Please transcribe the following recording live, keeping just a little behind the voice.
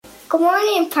Good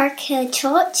morning, Park Hill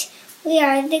Church. We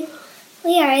are the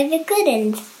good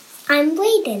ones. I'm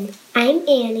Bladen. I'm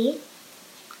Annie.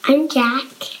 I'm Jack.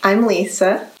 I'm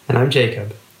Lisa. And I'm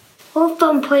Jacob. We're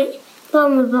from Point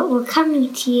Loma, but we're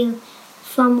coming to you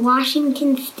from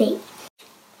Washington State.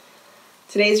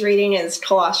 Today's reading is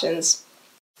Colossians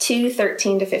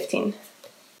 2:13-15.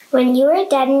 When you were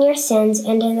dead in your sins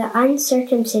and in the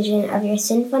uncircumcision of your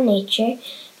sinful nature,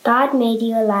 God made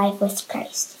you alive with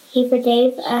Christ. He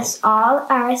forgave us all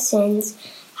our sins,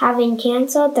 having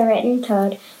canceled the written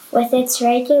code with its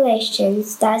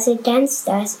regulations that's against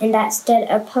us and that stood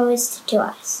opposed to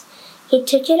us. He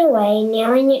took it away,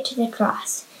 nailing it to the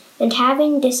cross. And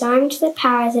having disarmed the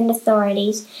powers and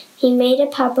authorities, he made a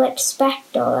public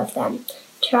spectacle of them,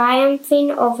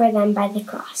 triumphing over them by the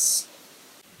cross.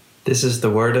 This is the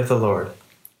word of the Lord.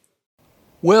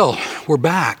 Well, we're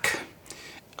back.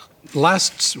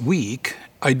 Last week,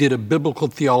 I did a biblical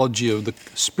theology of the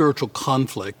spiritual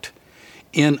conflict,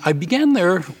 and I began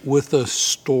there with a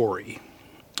story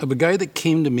of a guy that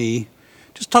came to me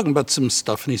just talking about some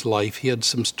stuff in his life. He had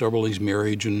some trouble in his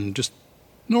marriage and just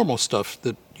normal stuff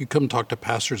that you come talk to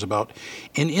pastors about.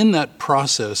 And in that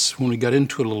process, when we got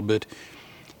into it a little bit,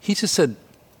 he just said,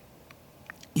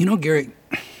 you know, Gary,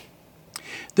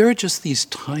 there are just these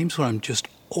times when I'm just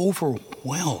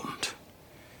overwhelmed.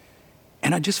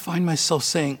 And I just find myself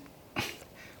saying,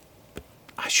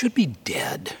 I should be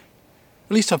dead.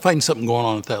 At least I find something going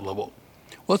on at that level.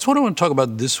 Well, that's what I want to talk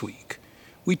about this week.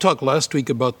 We talked last week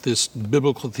about this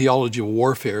biblical theology of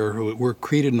warfare. We're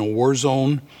created in a war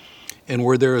zone, and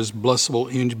we're there as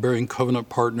blessable, image-bearing covenant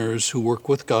partners who work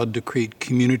with God to create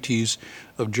communities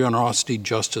of generosity,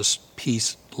 justice,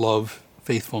 peace, love,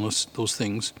 faithfulness, those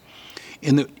things.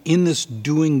 And in this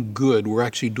doing good, we're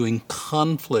actually doing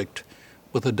conflict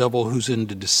with a devil who's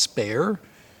into despair,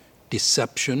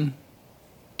 deception,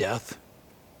 death,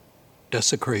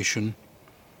 desecration.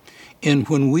 And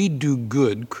when we do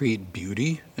good, create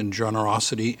beauty and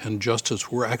generosity and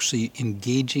justice, we're actually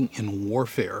engaging in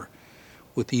warfare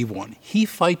with the evil one. He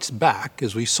fights back,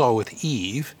 as we saw with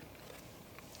Eve,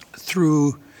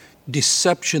 through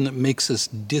deception that makes us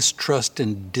distrust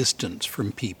and distance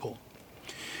from people.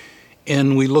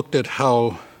 And we looked at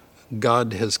how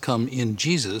God has come in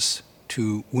Jesus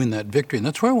to win that victory. And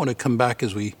that's where I want to come back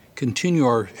as we continue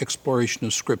our exploration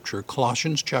of Scripture,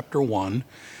 Colossians chapter 1.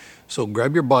 So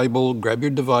grab your Bible, grab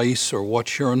your device, or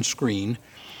watch here on screen.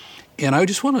 And I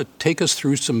just want to take us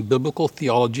through some biblical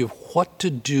theology of what to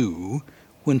do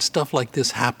when stuff like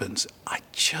this happens. I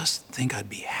just think I'd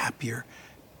be happier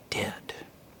dead.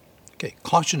 Okay,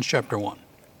 Colossians chapter 1.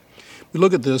 We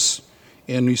look at this,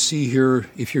 and we see here,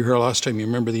 if you're here last time, you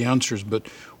remember the answers, but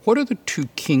what are the two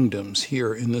kingdoms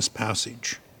here in this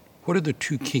passage? What are the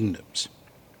two kingdoms?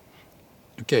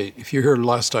 Okay, if you're here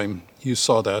last time, you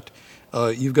saw that.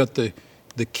 You've got the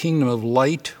kingdom of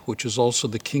light, which is also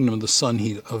the kingdom of the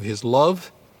Son of his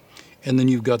love, and then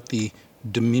you've got the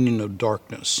dominion of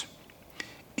darkness.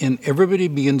 And everybody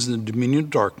begins in the dominion of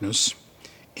darkness,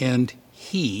 and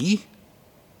he,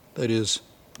 that is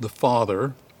the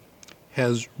Father,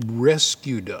 has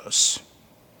rescued us.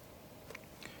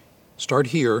 Start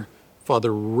here.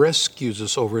 Father rescues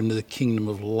us over into the kingdom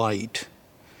of light.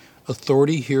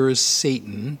 Authority here is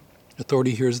Satan.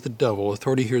 Authority here is the devil.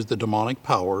 Authority here is the demonic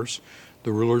powers,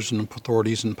 the rulers and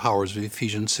authorities and powers of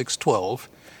Ephesians 6:12.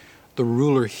 The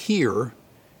ruler here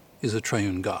is a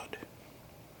triune God.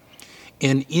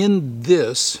 And in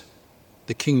this,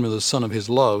 the kingdom of the Son of his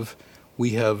love,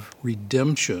 we have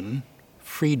redemption,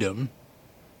 freedom,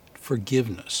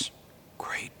 forgiveness.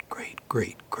 Great, great,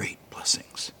 great, great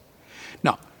blessings.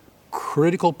 Now,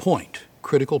 critical point.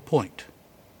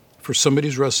 For somebody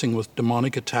who's wrestling with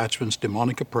demonic attachments,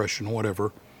 demonic oppression,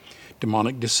 whatever,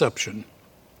 demonic deception,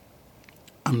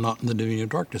 I'm not in the dominion of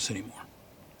darkness anymore.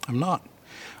 I'm not.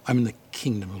 I'm in the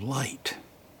kingdom of light.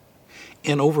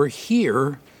 And over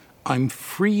here, I'm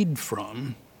freed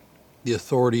from the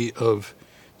authority of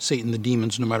Satan, the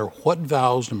demons, no matter what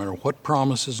vows, no matter what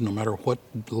promises, no matter what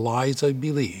lies I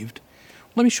believed.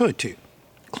 Let me show it to you.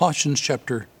 Colossians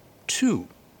chapter 2,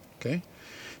 okay?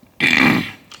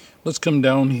 Let's come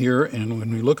down here, and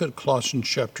when we look at Colossians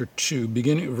chapter 2,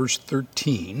 beginning at verse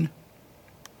 13,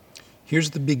 here's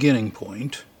the beginning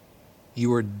point.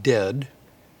 You are dead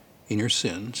in your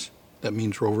sins. That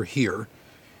means we're over here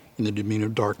in the dominion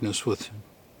of darkness with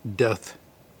death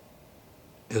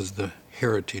as the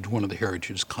heritage, one of the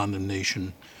heritages,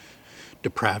 condemnation,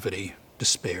 depravity,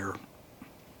 despair.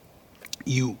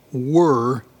 You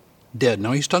were dead.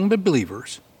 Now he's talking about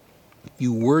believers.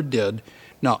 You were dead.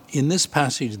 Now, in this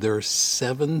passage, there are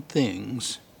 7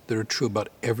 things that are true about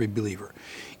every believer.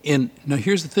 And now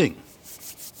here's the thing.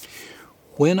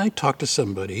 when I talk to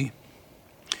somebody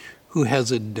who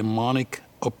has a demonic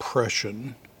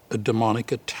oppression, a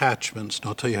demonic attachments, and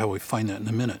I'll tell you how we find that in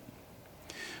a minute,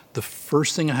 the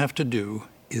first thing I have to do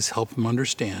is help them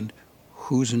understand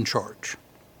who's in charge.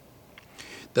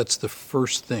 That's the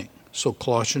first thing. So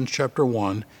Colossians chapter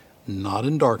 1, not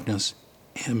in darkness,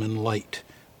 am in light.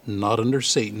 Not under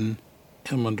Satan,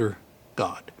 am under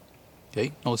God.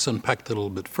 Okay, now let's unpack that a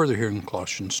little bit further here in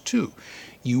Colossians 2.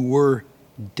 You were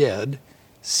dead,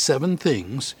 7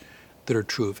 things that are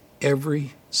true of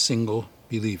every single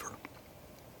believer.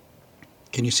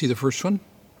 Can you see the first one?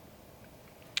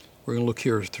 We're going to look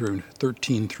here through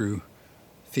 13 through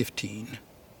 15.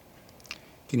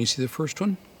 Can you see the first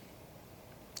one?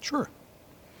 Sure.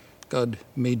 God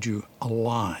made you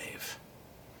alive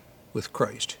with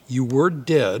Christ. You were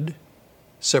dead,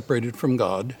 separated from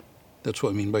God. That's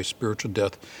what I mean by spiritual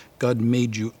death. God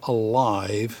made you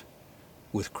alive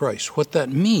with Christ. What that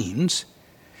means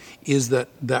is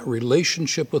that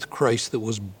relationship with Christ that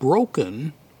was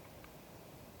broken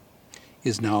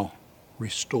is now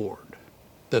restored.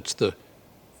 That's the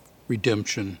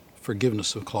redemption,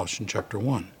 forgiveness of Colossians chapter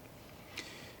 1.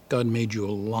 God made you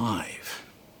alive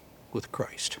with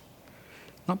Christ.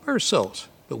 Not by ourselves,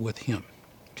 but with Him.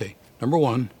 Okay, number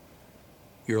 1,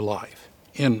 you're alive.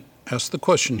 And ask the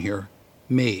question here,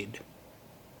 made,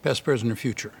 past, present, or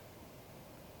future?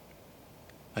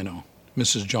 I know,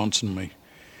 Mrs. Johnson, my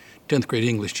 10th grade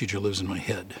English teacher, lives in my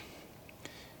head.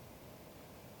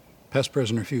 Past,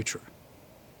 present, or future?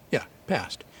 Yeah,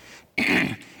 past.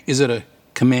 Is it a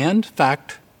command,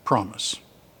 fact, promise?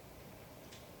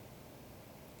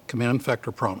 Command, fact,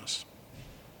 or promise?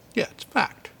 Yeah, it's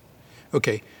fact.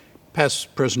 Okay,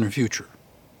 past, present, or future?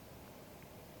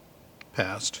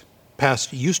 Past.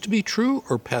 Past used to be true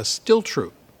or past still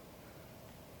true?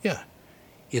 Yeah,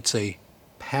 it's a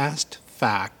past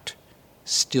fact,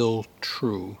 still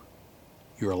true.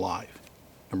 You're alive.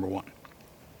 Number 1.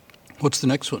 What's the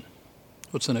next one?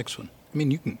 What's the next one? I mean,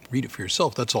 you can read it for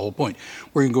yourself. That's the whole point.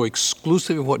 We're going to go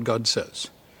exclusively with what God says.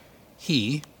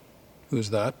 He, who is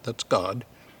that? That's God,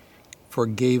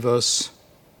 forgave us,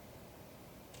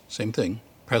 same thing,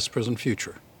 past, present,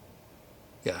 future.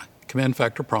 Yeah, command,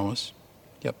 fact, or promise.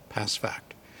 Yep, past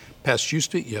fact. Past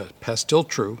used to, yeah, past still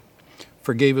true.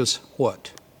 Forgave us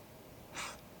what?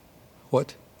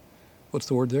 What? What's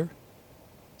the word there?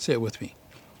 Say it with me.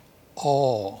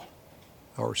 All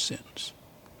our sins.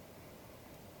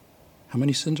 How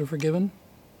many sins are forgiven?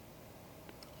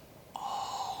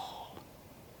 All.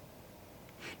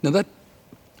 Now that,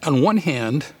 on one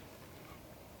hand,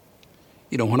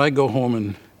 you know, when I go home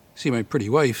and see my pretty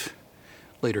wife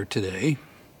later today,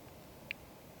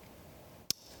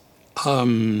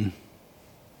 can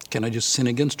I just sin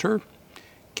against her?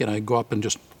 Can I go up and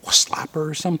just slap her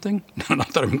or something?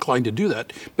 Not that I'm inclined to do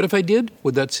that. But if I did,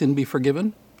 would that sin be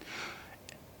forgiven?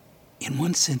 In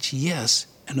one sense, yes.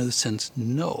 In another sense,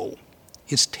 no.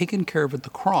 It's taken care of at the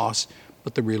cross,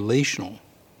 but the relational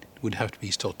would have to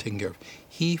be still taken care of.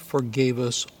 He forgave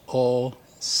us all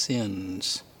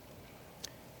sins.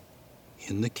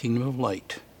 In the kingdom of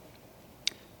light,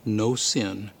 no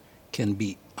sin can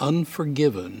be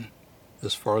unforgiven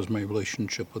as far as my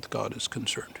relationship with God is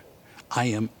concerned. I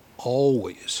am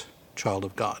always a child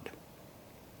of God.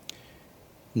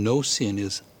 No sin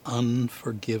is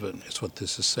unforgiven, is what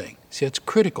this is saying. See, that's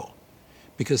critical,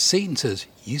 because Satan says,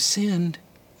 you sinned,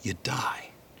 you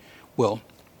die. Well,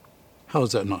 how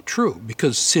is that not true?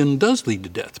 Because sin does lead to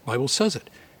death. The Bible says it.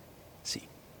 See,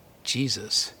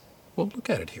 Jesus, well, look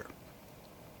at it here.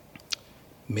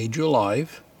 Made you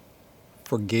alive,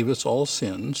 forgave us all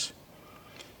sins.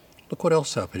 Look what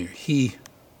else happened here. He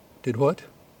did what?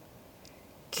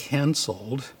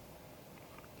 Canceled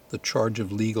the charge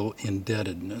of legal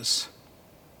indebtedness,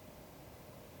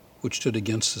 which stood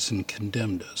against us and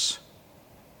condemned us.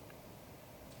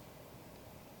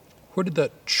 Where did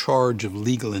that charge of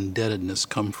legal indebtedness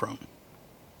come from?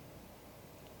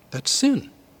 That's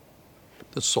sin.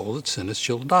 The soul that sinneth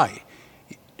shall die.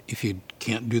 If you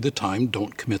can't do the time,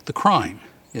 don't commit the crime,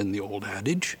 in the old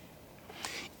adage.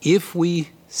 If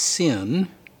we sin,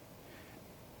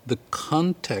 the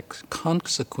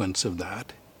consequence of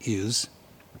that is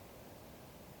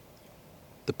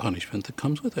the punishment that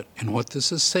comes with it. And what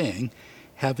this is saying,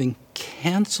 having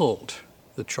canceled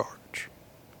the charge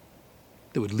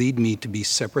that would lead me to be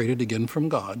separated again from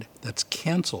God, that's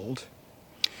canceled.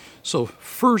 So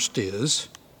first is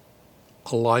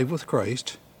alive with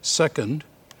Christ. Second,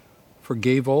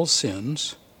 forgave all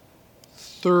sins.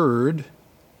 Third,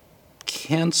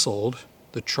 canceled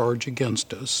the charge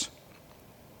against us.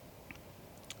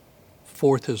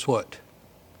 Fourth is what?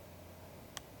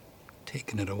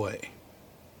 Taken it away.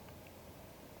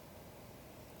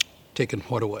 taken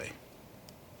what away?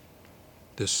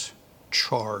 This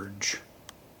charge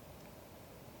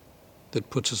that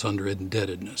puts us under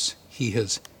indebtedness. He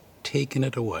has taken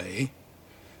it away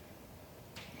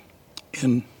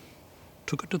and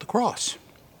took it to the cross.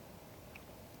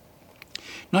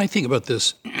 Now I think about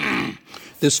this.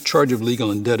 This charge of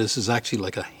legal indebtedness is actually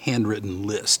like a handwritten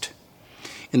list.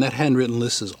 And that handwritten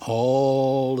list is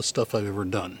all the stuff I've ever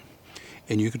done.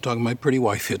 And you can talk to my pretty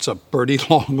wife. It's a pretty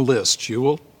long list. She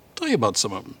will tell you about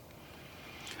some of them.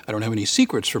 I don't have any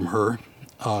secrets from her,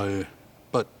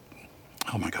 but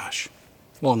oh my gosh,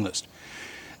 long list.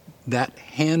 That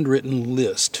handwritten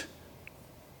list,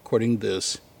 according to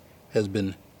this, has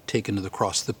been taken to the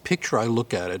cross. The picture I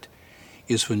look at it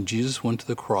is when Jesus went to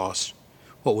the cross,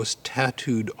 what was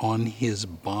tattooed on his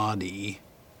body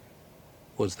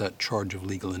was that charge of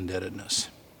legal indebtedness.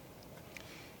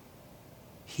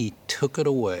 He took it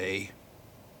away,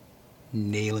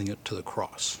 nailing it to the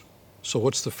cross. So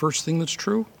what's the first thing that's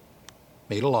true?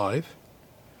 Made alive,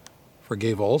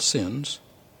 forgave all sins,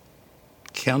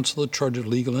 canceled the charge of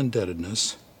legal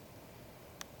indebtedness,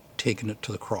 taken it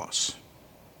to the cross.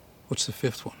 What's the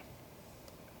fifth one?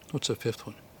 What's the fifth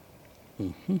one?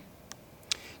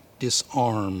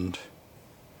 Disarmed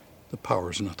the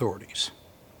powers and authorities.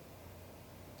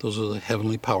 Those are the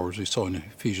heavenly powers we saw in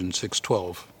Ephesians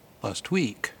 6:12 last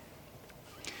week.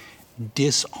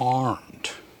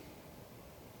 Disarmed.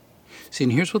 See,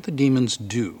 and here's what the demons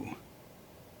do.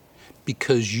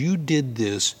 Because you did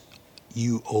this,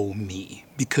 you owe me.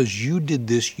 Because you did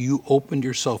this, you opened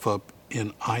yourself up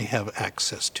and I have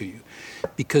access to you.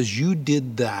 Because you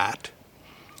did that,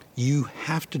 you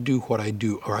have to do what I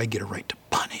do or I get a right to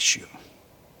punish you.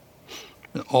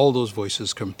 And all those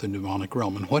voices come from the demonic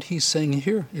realm. And what he's saying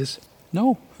here is,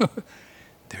 no,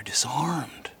 they're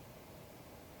disarmed.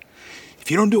 If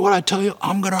you don't do what I tell you,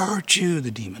 I'm going to hurt you,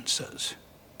 the demon says.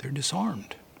 They're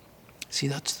disarmed. See,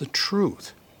 that's the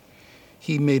truth.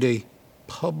 He made a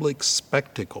public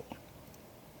spectacle.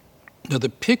 Now, the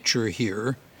picture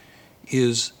here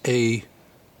is a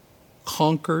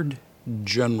conquered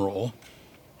general,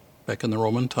 back in the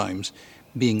Roman times,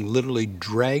 being literally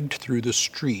dragged through the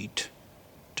street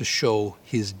to show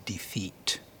his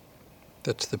defeat.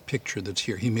 That's the picture that's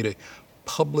here. He made a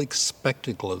public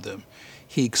spectacle of them.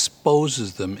 He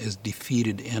exposes them as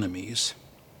defeated enemies.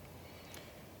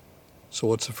 So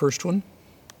what's the first one?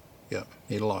 Yeah,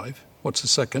 made alive. What's the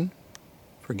second?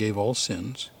 Forgave all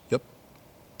sins. Yep.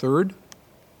 Third,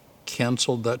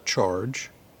 canceled that charge,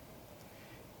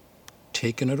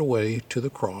 taken it away to the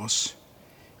cross,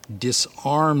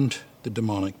 disarmed the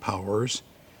demonic powers,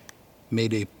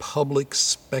 made a public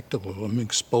spectacle of them,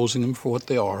 exposing them for what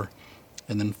they are,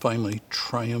 and then finally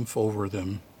triumph over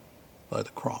them by the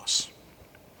cross.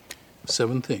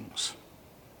 7 things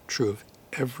true of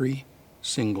every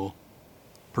single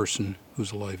person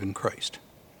who's alive in Christ.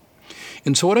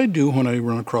 And so what I do when I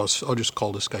run across, I'll just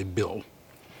call this guy Bill,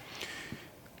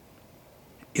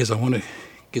 is I want to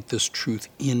get this truth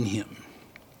in him.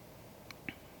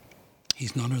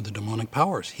 He's not under the demonic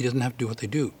powers. He doesn't have to do what they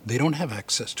do. They don't have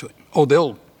access to him. Oh,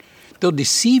 they'll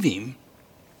deceive him.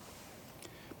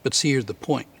 But see, here's the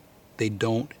point. They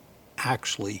don't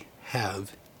actually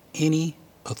have any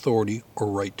authority or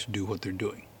right to do what they're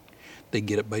doing. They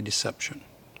get it by deception.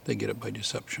 They get it by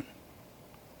deception.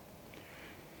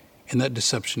 And that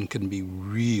deception can be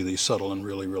really subtle and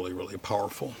really, really, really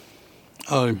powerful.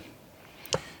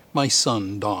 My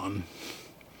son, Don,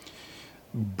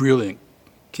 brilliant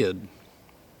kid,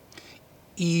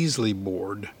 easily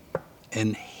bored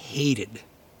and hated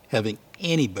having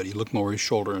anybody looking over his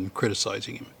shoulder and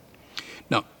criticizing him.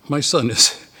 Now, my son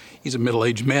he's a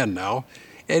middle-aged man now,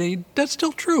 and that's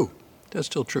still true. That's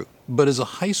still true. But as a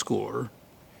high schooler,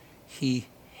 he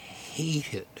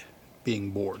hated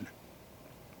being bored.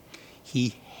 He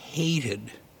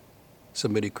hated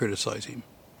somebody criticizing him.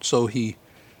 So he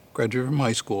graduated from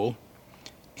high school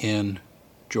and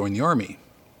joined the Army,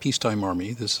 peacetime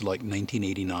Army. This is like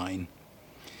 1989.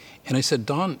 And I said,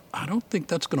 Don, I don't think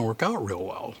that's going to work out real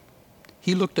well.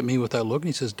 He looked at me with that look and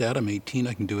he says, Dad, I'm 18.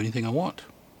 I can do anything I want.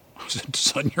 I said,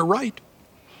 son, you're right.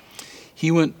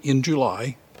 He went in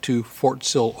July to Fort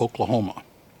Sill, Oklahoma.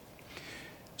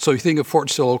 So you think of Fort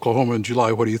Sill, Oklahoma in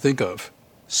July, what do you think of?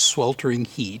 Sweltering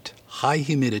heat, high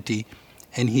humidity,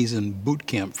 and he's in boot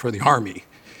camp for the Army.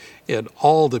 And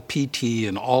all the PT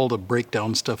and all the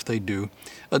breakdown stuff they do.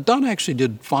 Don actually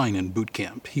did fine in boot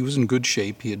camp. He was in good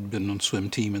shape. He had been on swim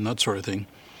team and that sort of thing.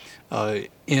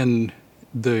 And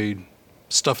the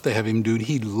stuff they have him do,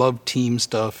 he loved team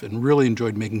stuff and really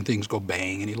enjoyed making things go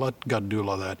bang, and he got to do a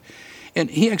lot of that. And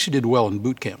he actually did well in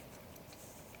boot camp.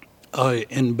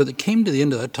 But it came to the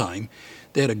end of that time.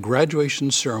 They had a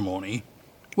graduation ceremony.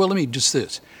 Well, let me just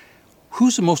this.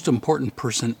 Who's the most important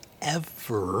person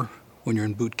ever when you're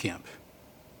in boot camp?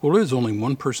 Well, there's only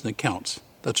one person that counts.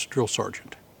 That's drill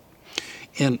sergeant.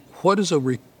 And what does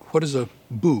a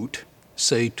boot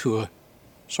say to a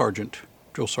sergeant,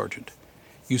 drill sergeant?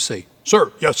 You say,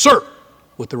 "Sir, yes, sir,"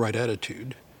 with the right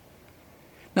attitude.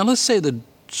 Now let's say the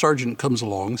sergeant comes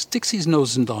along, sticks his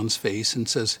nose in Don's face and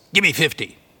says, "Give me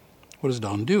 50. What does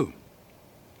Don do?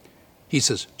 He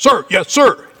says, "Sir, yes,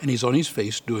 sir," and he's on his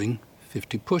face doing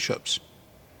 50 push-ups.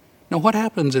 Now what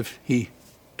happens if he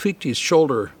tweaked his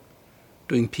shoulder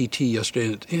doing PT yesterday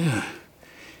and, "Yeah,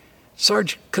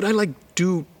 Sarge, could I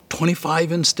do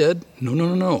 25 instead?"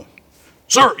 No.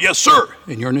 "Sir, yes, sir,"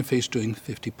 and you're on your face doing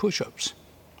 50 push-ups.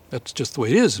 That's just the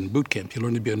way it is in boot camp. You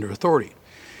learn to be under authority.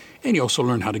 And you also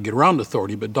learn how to get around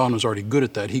authority, but Don was already good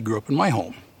at that. He grew up in my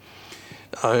home.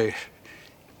 Well,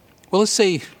 let's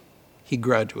say he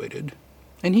graduated,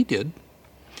 and he did,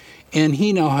 and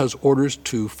he now has orders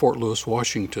to Fort Lewis,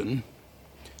 Washington,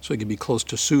 so he could be close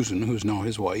to Susan, who's now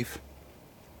his wife.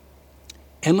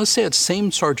 And let's say that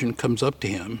same sergeant comes up to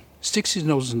him, sticks his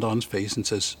nose in Don's face and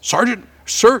says, "Sergeant,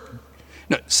 sir,"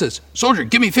 no, says, "Soldier,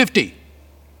 give me 50.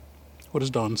 What does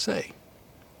Don say?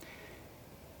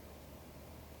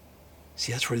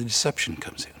 See, that's where the deception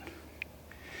comes in.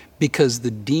 Because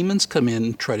the demons come in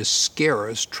and try to scare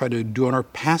us, try to do on our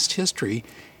past history,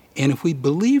 and if we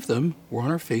believe them, we're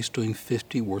on our face doing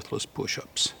 50 worthless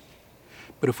push-ups.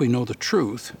 But if we know the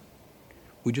truth,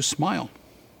 we just smile.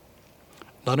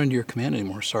 Not under your command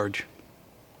anymore, Sarge.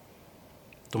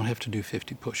 Don't have to do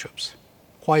 50 push-ups.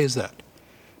 Why is that?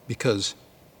 Because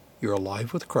you're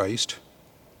alive with Christ,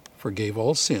 forgave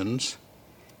all sins,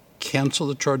 canceled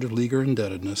the charge of legal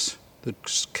indebtedness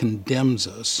that condemns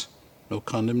us, no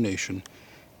condemnation,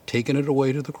 taken it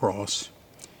away to the cross,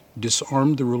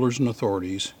 disarmed the rulers and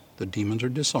authorities, the demons are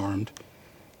disarmed,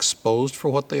 exposed for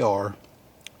what they are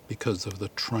because of the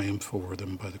triumph over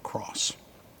them by the cross.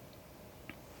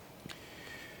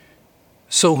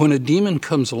 So when a demon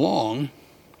comes along,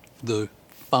 the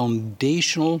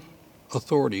foundational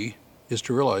authority is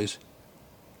to realize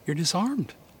you're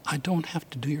disarmed. I don't have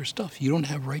to do your stuff. You don't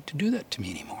have right to do that to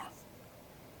me anymore.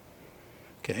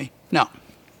 Okay? Now,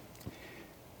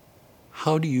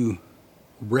 how do you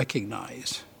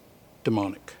recognize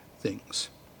demonic things?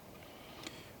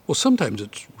 Well, sometimes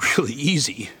it's really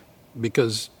easy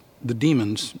because the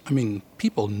demons,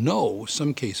 people know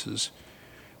some cases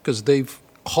because they've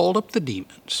called up the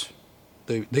demons.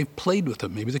 They've played with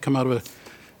them. Maybe they come out of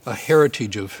a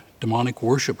heritage of demonic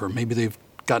worship, or maybe they've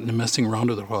gotten to messing around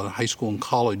with it while in high school and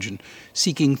college and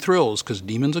seeking thrills, because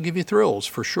demons will give you thrills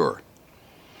for sure.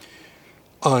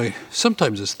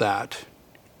 Sometimes it's that.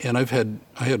 And I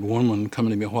had one woman come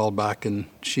to me a while back, and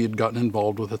she had gotten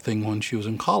involved with a thing when she was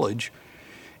in college,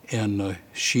 and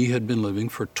she had been living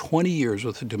for 20 years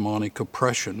with a demonic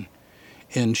oppression.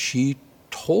 And she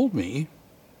told me,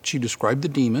 she described the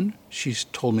demon, she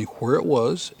told me where it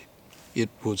was. It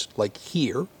was like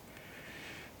here.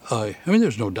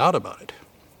 There's no doubt about it.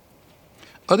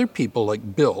 Other people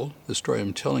like Bill, the story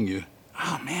I'm telling you,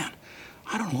 oh man,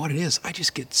 I don't know what it is. I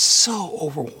just get so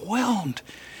overwhelmed.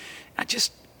 Why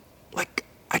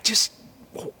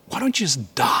don't you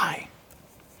just die?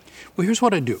 Well, here's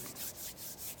what I do.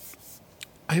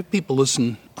 I have people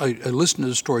listen. I listen to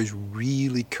the stories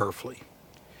really carefully.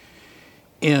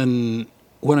 And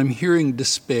when I'm hearing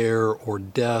despair or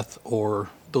death or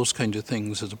those kinds of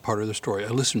things as a part of the story, I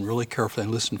listen really carefully. I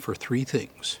listen for three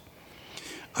things.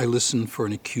 I listen for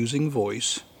an accusing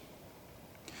voice.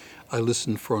 I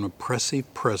listen for an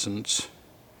oppressive presence.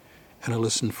 And I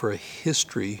listen for a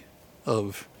history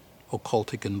of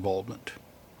occultic involvement.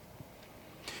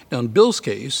 Now, in Bill's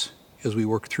case, as we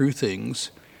work through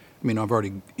things, I've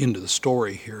already into the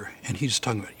story here, and he's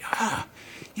talking about,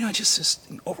 this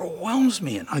thing overwhelms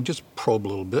me, and I just probe a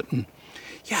little bit, and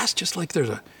it's just like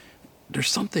there's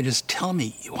something just telling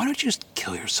me, why don't you just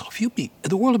kill yourself?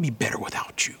 The world would be better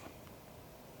without you.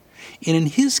 And in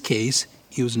his case,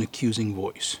 he was an accusing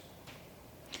voice.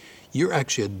 You're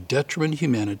actually a detriment to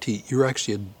humanity. You're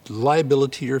actually a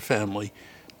liability to your family.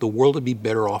 The world would be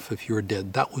better off if you were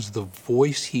dead. That was the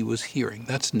voice he was hearing.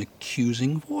 That's an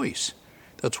accusing voice.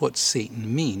 That's what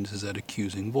Satan means, is that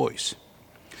accusing voice.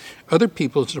 Other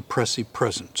people, it's an oppressive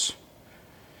presence.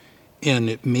 And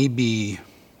it may be,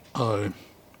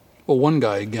 one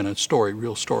guy, again,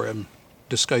 real story, I'm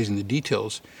disguising the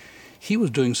details. He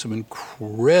was doing some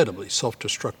incredibly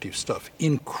self-destructive stuff.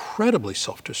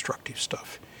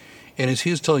 And as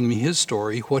he was telling me his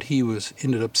story, what he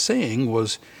ended up saying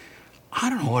was, I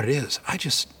don't know what it is.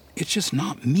 It's just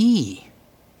not me.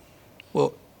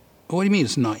 Well, what do you mean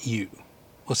it's not you?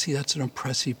 Well, see, that's an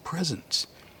oppressive presence.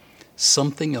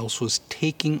 Something else was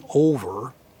taking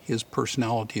over his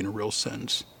personality in a real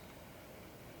sense.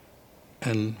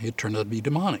 And it turned out to be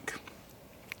demonic,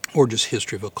 or just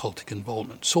history of occultic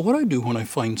involvement. So what I do when I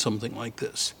find something like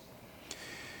this,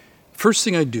 first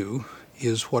thing I do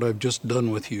is what I've just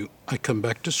done with you. I come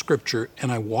back to Scripture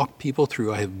and I walk people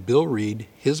through. I have Bill read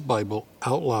his Bible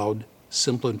out loud,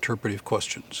 simple interpretive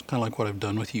questions, kind of like what I've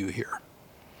done with you here.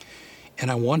 And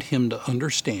I want him to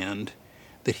understand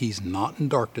that he's not in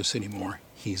darkness anymore,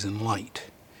 he's in light.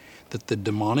 That the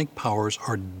demonic powers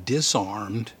are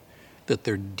disarmed, that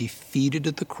they're defeated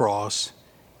at the cross,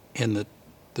 and that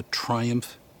the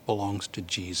triumph belongs to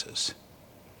Jesus.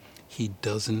 He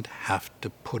doesn't have to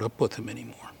put up with him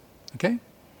anymore. Okay?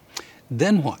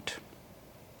 Then what?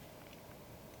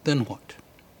 Then what?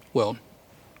 Well,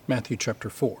 Matthew chapter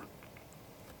 4.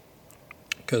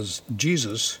 Because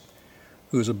Jesus,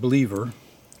 who is a believer,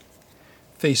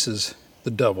 faces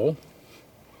the devil.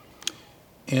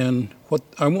 And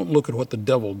I won't look at what the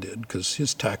devil did, because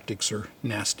his tactics are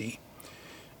nasty.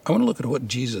 I want to look at what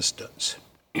Jesus does.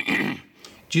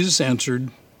 Jesus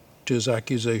answered to his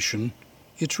accusation,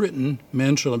 "It's written,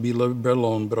 man shall not be living by bread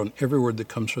alone, but on every word that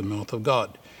comes from the mouth of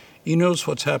God." You notice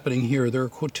what's happening here. There are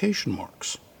quotation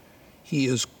marks. He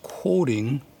is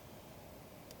quoting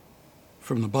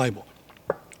from the Bible.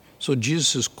 So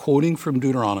Jesus is quoting from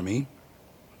Deuteronomy.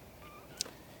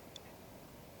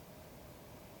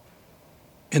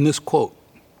 And this quote,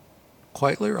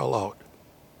 quietly or out loud?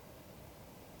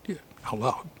 Yeah, out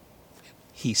loud.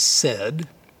 He said,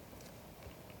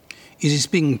 is he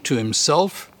speaking to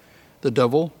himself, the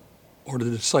devil, or to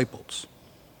the disciples?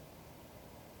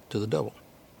 To the devil.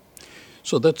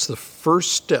 So that's the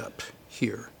first step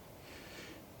here.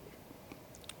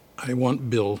 I want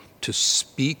Bill to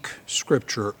speak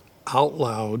Scripture out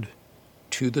loud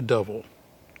to the devil.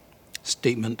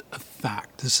 Statement of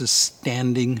fact. This is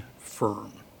standing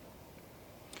firm.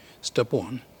 Step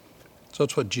one. So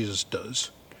that's what Jesus does.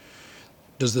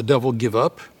 Does the devil give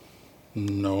up?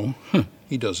 No,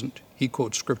 he doesn't. He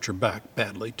quotes Scripture back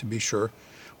badly, to be sure.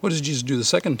 What does Jesus do the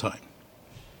second time?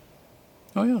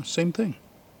 Oh yeah, same thing.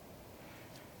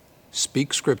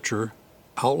 Speak Scripture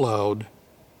out loud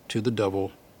to the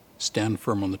devil. Stand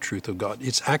firm on the truth of God.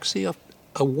 It's actually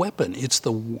a weapon. It's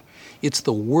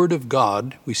the Word of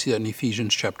God. We see that in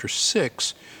Ephesians chapter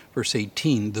 6, verse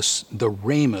 18. The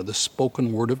rhema, the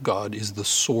spoken Word of God, is the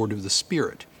sword of the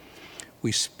Spirit.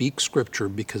 We speak Scripture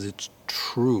because it's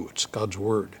true. It's God's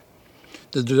Word.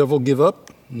 Did the devil give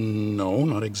up? No,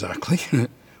 not exactly.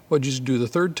 What did Jesus do the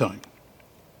third time?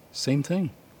 Same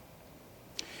thing.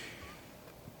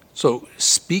 So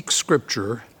speak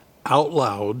Scripture out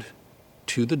loud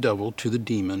to the devil, to the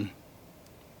demon,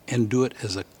 and do it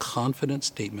as a confident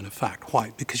statement of fact.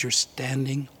 Why? Because you're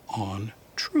standing on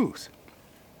truth.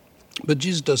 But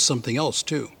Jesus does something else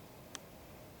too.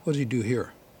 What does he do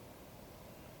here?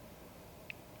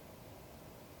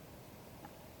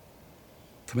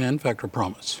 Command, fact, or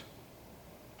promise?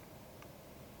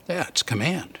 Yeah, it's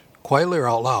command. Quietly or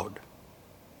out loud?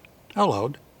 Out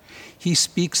loud. He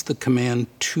speaks the command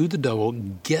to the devil,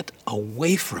 get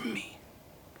away from me.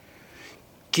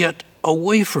 Get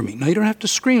away from me. Now, you don't have to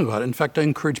scream about it. In fact, I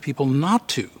encourage people not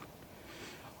to.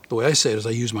 The way I say it is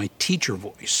I use my teacher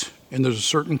voice. And there's a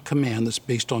certain command that's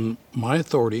based on my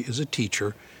authority as a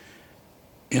teacher.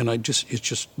 And it's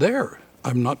just there.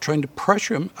 I'm not trying to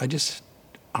pressure him. I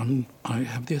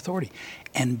have the authority.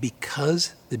 And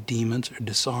because the demons are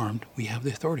disarmed, we have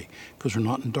the authority. Because we're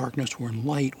not in darkness, we're in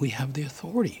light, we have the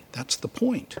authority. That's the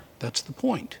point. That's the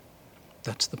point.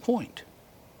 That's the point.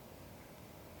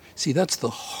 See, that's the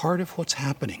heart of what's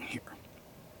happening here.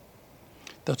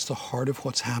 That's the heart of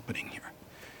what's happening here.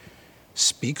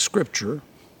 Speak Scripture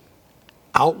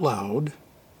out loud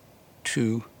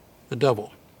to the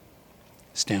devil.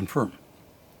 Stand firm.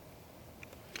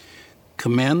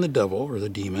 Command the devil or the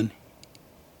demon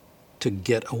to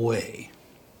get away.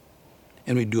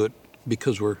 And we do it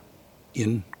because we're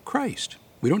in Christ.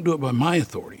 We don't do it by my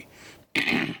authority.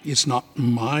 It's not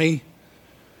my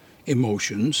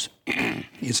emotions.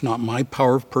 It's not my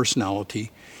power of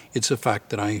personality. It's the fact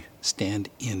that I stand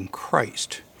in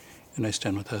Christ. And I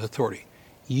stand with that authority.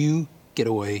 You get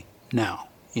away now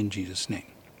in Jesus' name.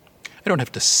 I don't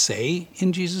have to say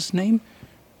in Jesus' name,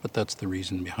 but that's the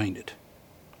reason behind it.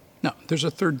 Now, there's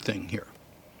a third thing here.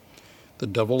 The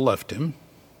devil left him.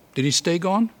 Did he stay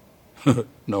gone?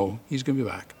 No, he's going to be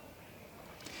back.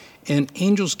 And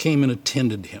angels came and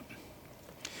attended him.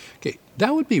 Okay,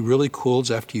 that would be really cool is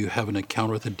after you have an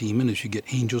encounter with a demon, is you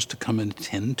get angels to come and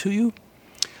attend to you.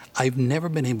 I've never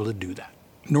been able to do that.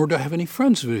 nor do I have any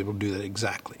friends who are able to do that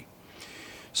exactly.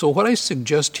 So what I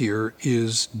suggest here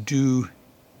is do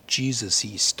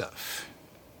Jesus-y stuff.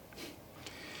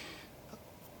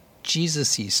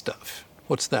 Jesus-y stuff.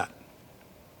 What's that?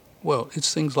 Well,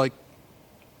 it's things like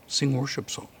sing worship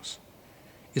songs.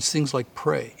 It's things like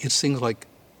pray. It's things like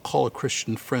call a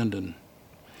Christian friend, and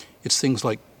it's things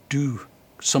like do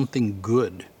something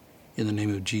good in the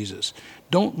name of Jesus.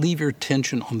 Don't leave your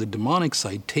attention on the demonic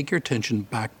side. Take your attention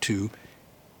back to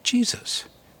Jesus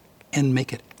and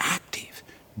make it active.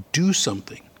 Do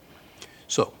something.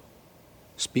 So,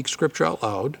 speak scripture out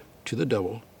loud to the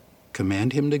devil,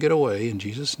 command him to get away in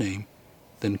Jesus' name,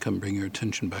 then come bring your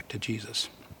attention back to Jesus.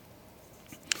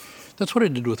 That's what I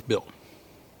did with Bill.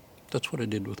 That's what I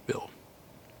did with Bill.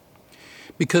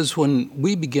 Because when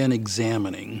we began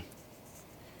examining,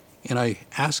 and I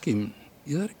asked him,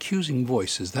 that accusing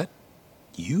voice, is that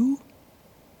you?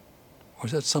 Or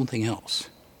is that something else?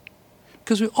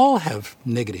 Because we all have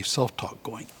negative self-talk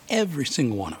going, every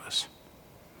single one of us.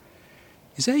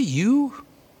 Is that you?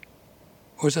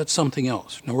 Or is that something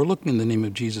else? Now we're looking in the name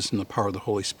of Jesus and the power of the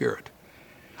Holy Spirit.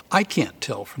 I can't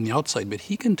tell from the outside, but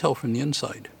he can tell from the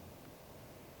inside.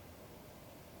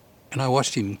 And I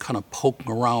watched him kind of poking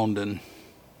around, and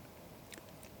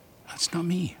that's not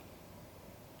me.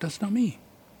 That's not me.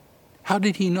 How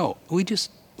did he know?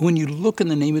 When you look in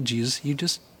the name of Jesus, you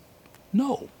just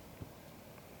know.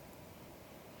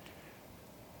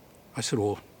 I said,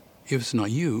 well, if it's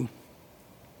not you,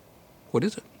 what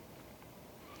is it?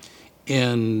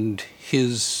 And he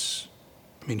was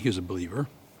a believer.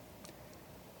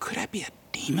 Could that be a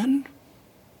demon?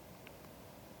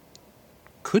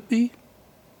 Could be.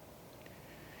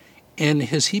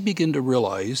 And as he began to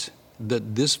realize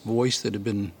that this voice that had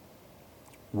been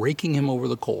raking him over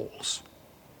the coals,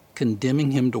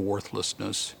 condemning him to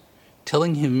worthlessness,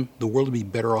 telling him the world would be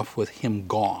better off with him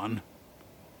gone,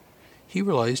 he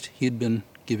realized he had been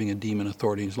giving a demon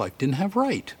authority in his life. Didn't have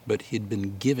right, but he had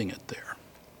been giving it there.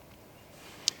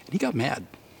 And he got mad.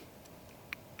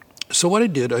 So what I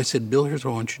did, I said, Bill, here's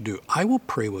what I want you to do. I will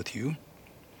pray with you,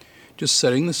 just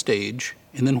setting the stage,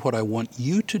 and then what I want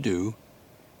you to do,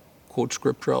 quote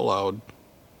scripture out loud,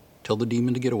 tell the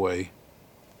demon to get away,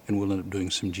 and we'll end up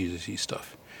doing some Jesus-y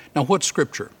stuff. Now, what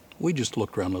scripture? We just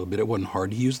looked around a little bit. It wasn't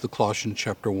hard. He used the Colossians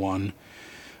chapter 1.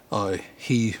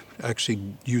 He actually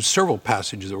used several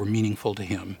passages that were meaningful to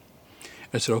him.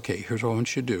 I said, okay, here's what I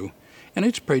want you to do. And I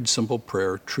just prayed simple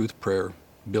prayer, truth prayer.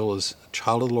 Bill is a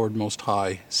child of the Lord Most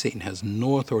High. Satan has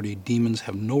no authority. Demons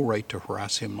have no right to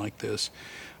harass him like this.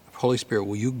 Holy Spirit,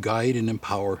 will you guide and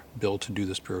empower Bill to do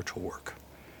the spiritual work?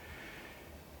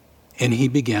 And he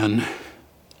began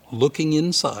looking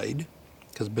inside,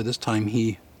 because by this time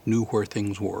he knew where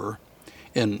things were.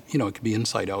 And, it could be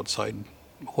inside, outside,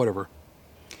 whatever.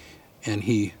 And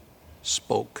he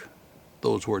spoke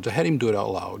those words. I had him do it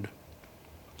out loud.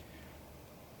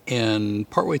 And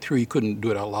partway through, he couldn't do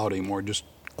it out loud anymore, just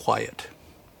quiet.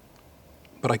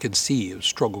 But I could see a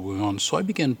struggle going on. So I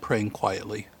began praying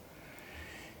quietly.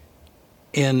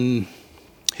 And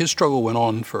his struggle went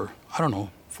on for,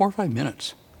 4 or 5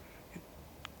 minutes.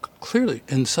 Clearly,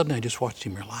 and suddenly I just watched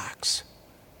him relax.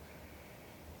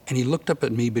 And he looked up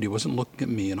at me, but he wasn't looking at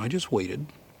me, and I just waited.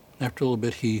 After a little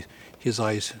bit, his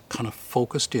eyes kind of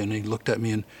focused in, and he looked at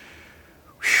me, and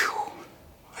whew,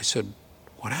 I said,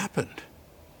 what happened?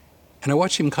 And I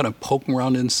watched him kind of poking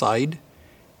around inside,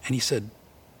 and he said,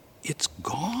 it's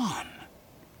gone.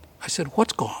 I said,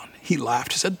 what's gone? He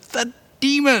laughed. He said, that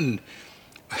demon.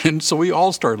 And so we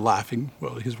all started laughing.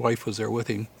 Well, his wife was there with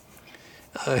him.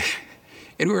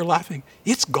 And we were laughing.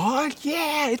 It's gone?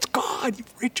 Yeah, it's gone.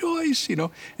 Rejoice, And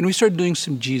we started doing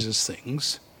some Jesus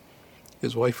things.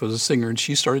 His wife was a singer, and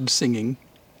she started singing.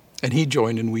 And he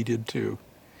joined, and we did too.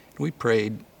 And we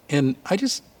prayed. And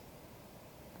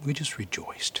we just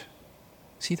rejoiced.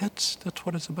 See, that's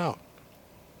what it's about.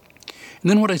 And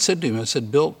then what I said to him, I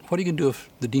said, Bill, what are you going to do if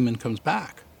the demon comes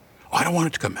back? Oh, I don't want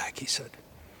it to come back, he said.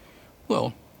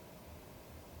 Well,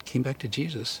 came back to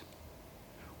Jesus.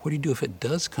 What do you do if it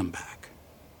does come back?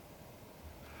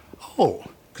 Oh,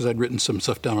 because I'd written some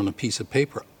stuff down on a piece of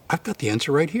paper. I've got the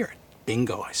answer right here.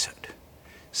 Bingo, I said.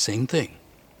 Same thing.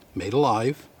 Made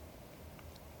alive.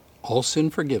 All sin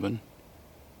forgiven.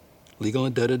 Legal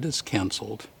indebtedness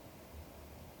canceled.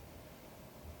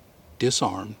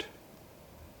 Disarmed.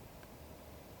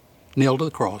 Nailed to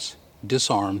the cross.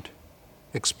 Disarmed.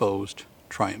 Exposed.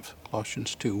 Triumph.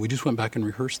 Colossians 2. We just went back and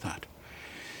rehearsed that.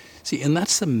 See, and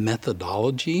that's the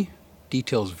methodology.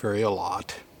 Details vary a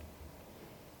lot.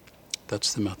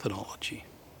 That's the methodology.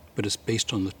 But it's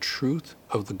based on the truth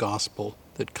of the gospel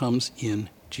that comes in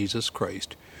Jesus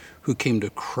Christ, who came to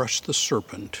crush the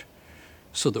serpent,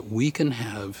 so that we can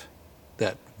have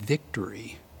that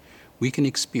victory. We can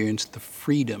experience the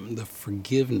freedom, the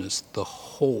forgiveness, the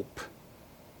hope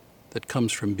that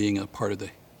comes from being a part of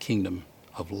the kingdom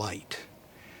of light.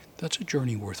 That's a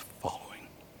journey worth following.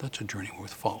 That's a journey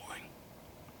worth following.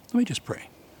 Let me just pray.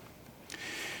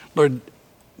 Lord,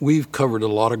 we've covered a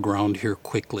lot of ground here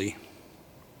quickly.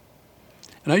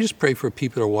 And I just pray for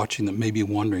people that are watching that may be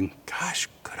wondering, gosh,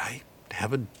 could I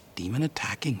have a demon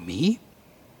attacking me?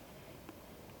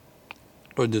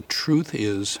 Lord, the truth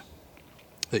is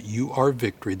that you are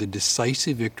victory. The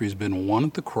decisive victory has been won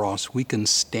at the cross. We can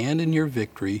stand in your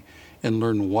victory and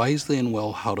learn wisely and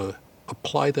well how to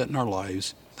apply that in our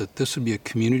lives, that this would be a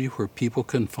community where people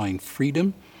can find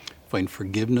freedom, find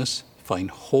forgiveness,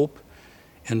 find hope,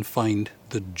 and find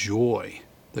the joy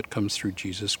that comes through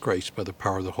Jesus Christ by the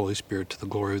power of the Holy Spirit to the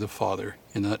glory of the Father.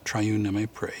 In that triune name I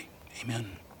pray.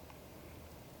 Amen.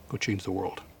 Go change the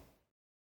world.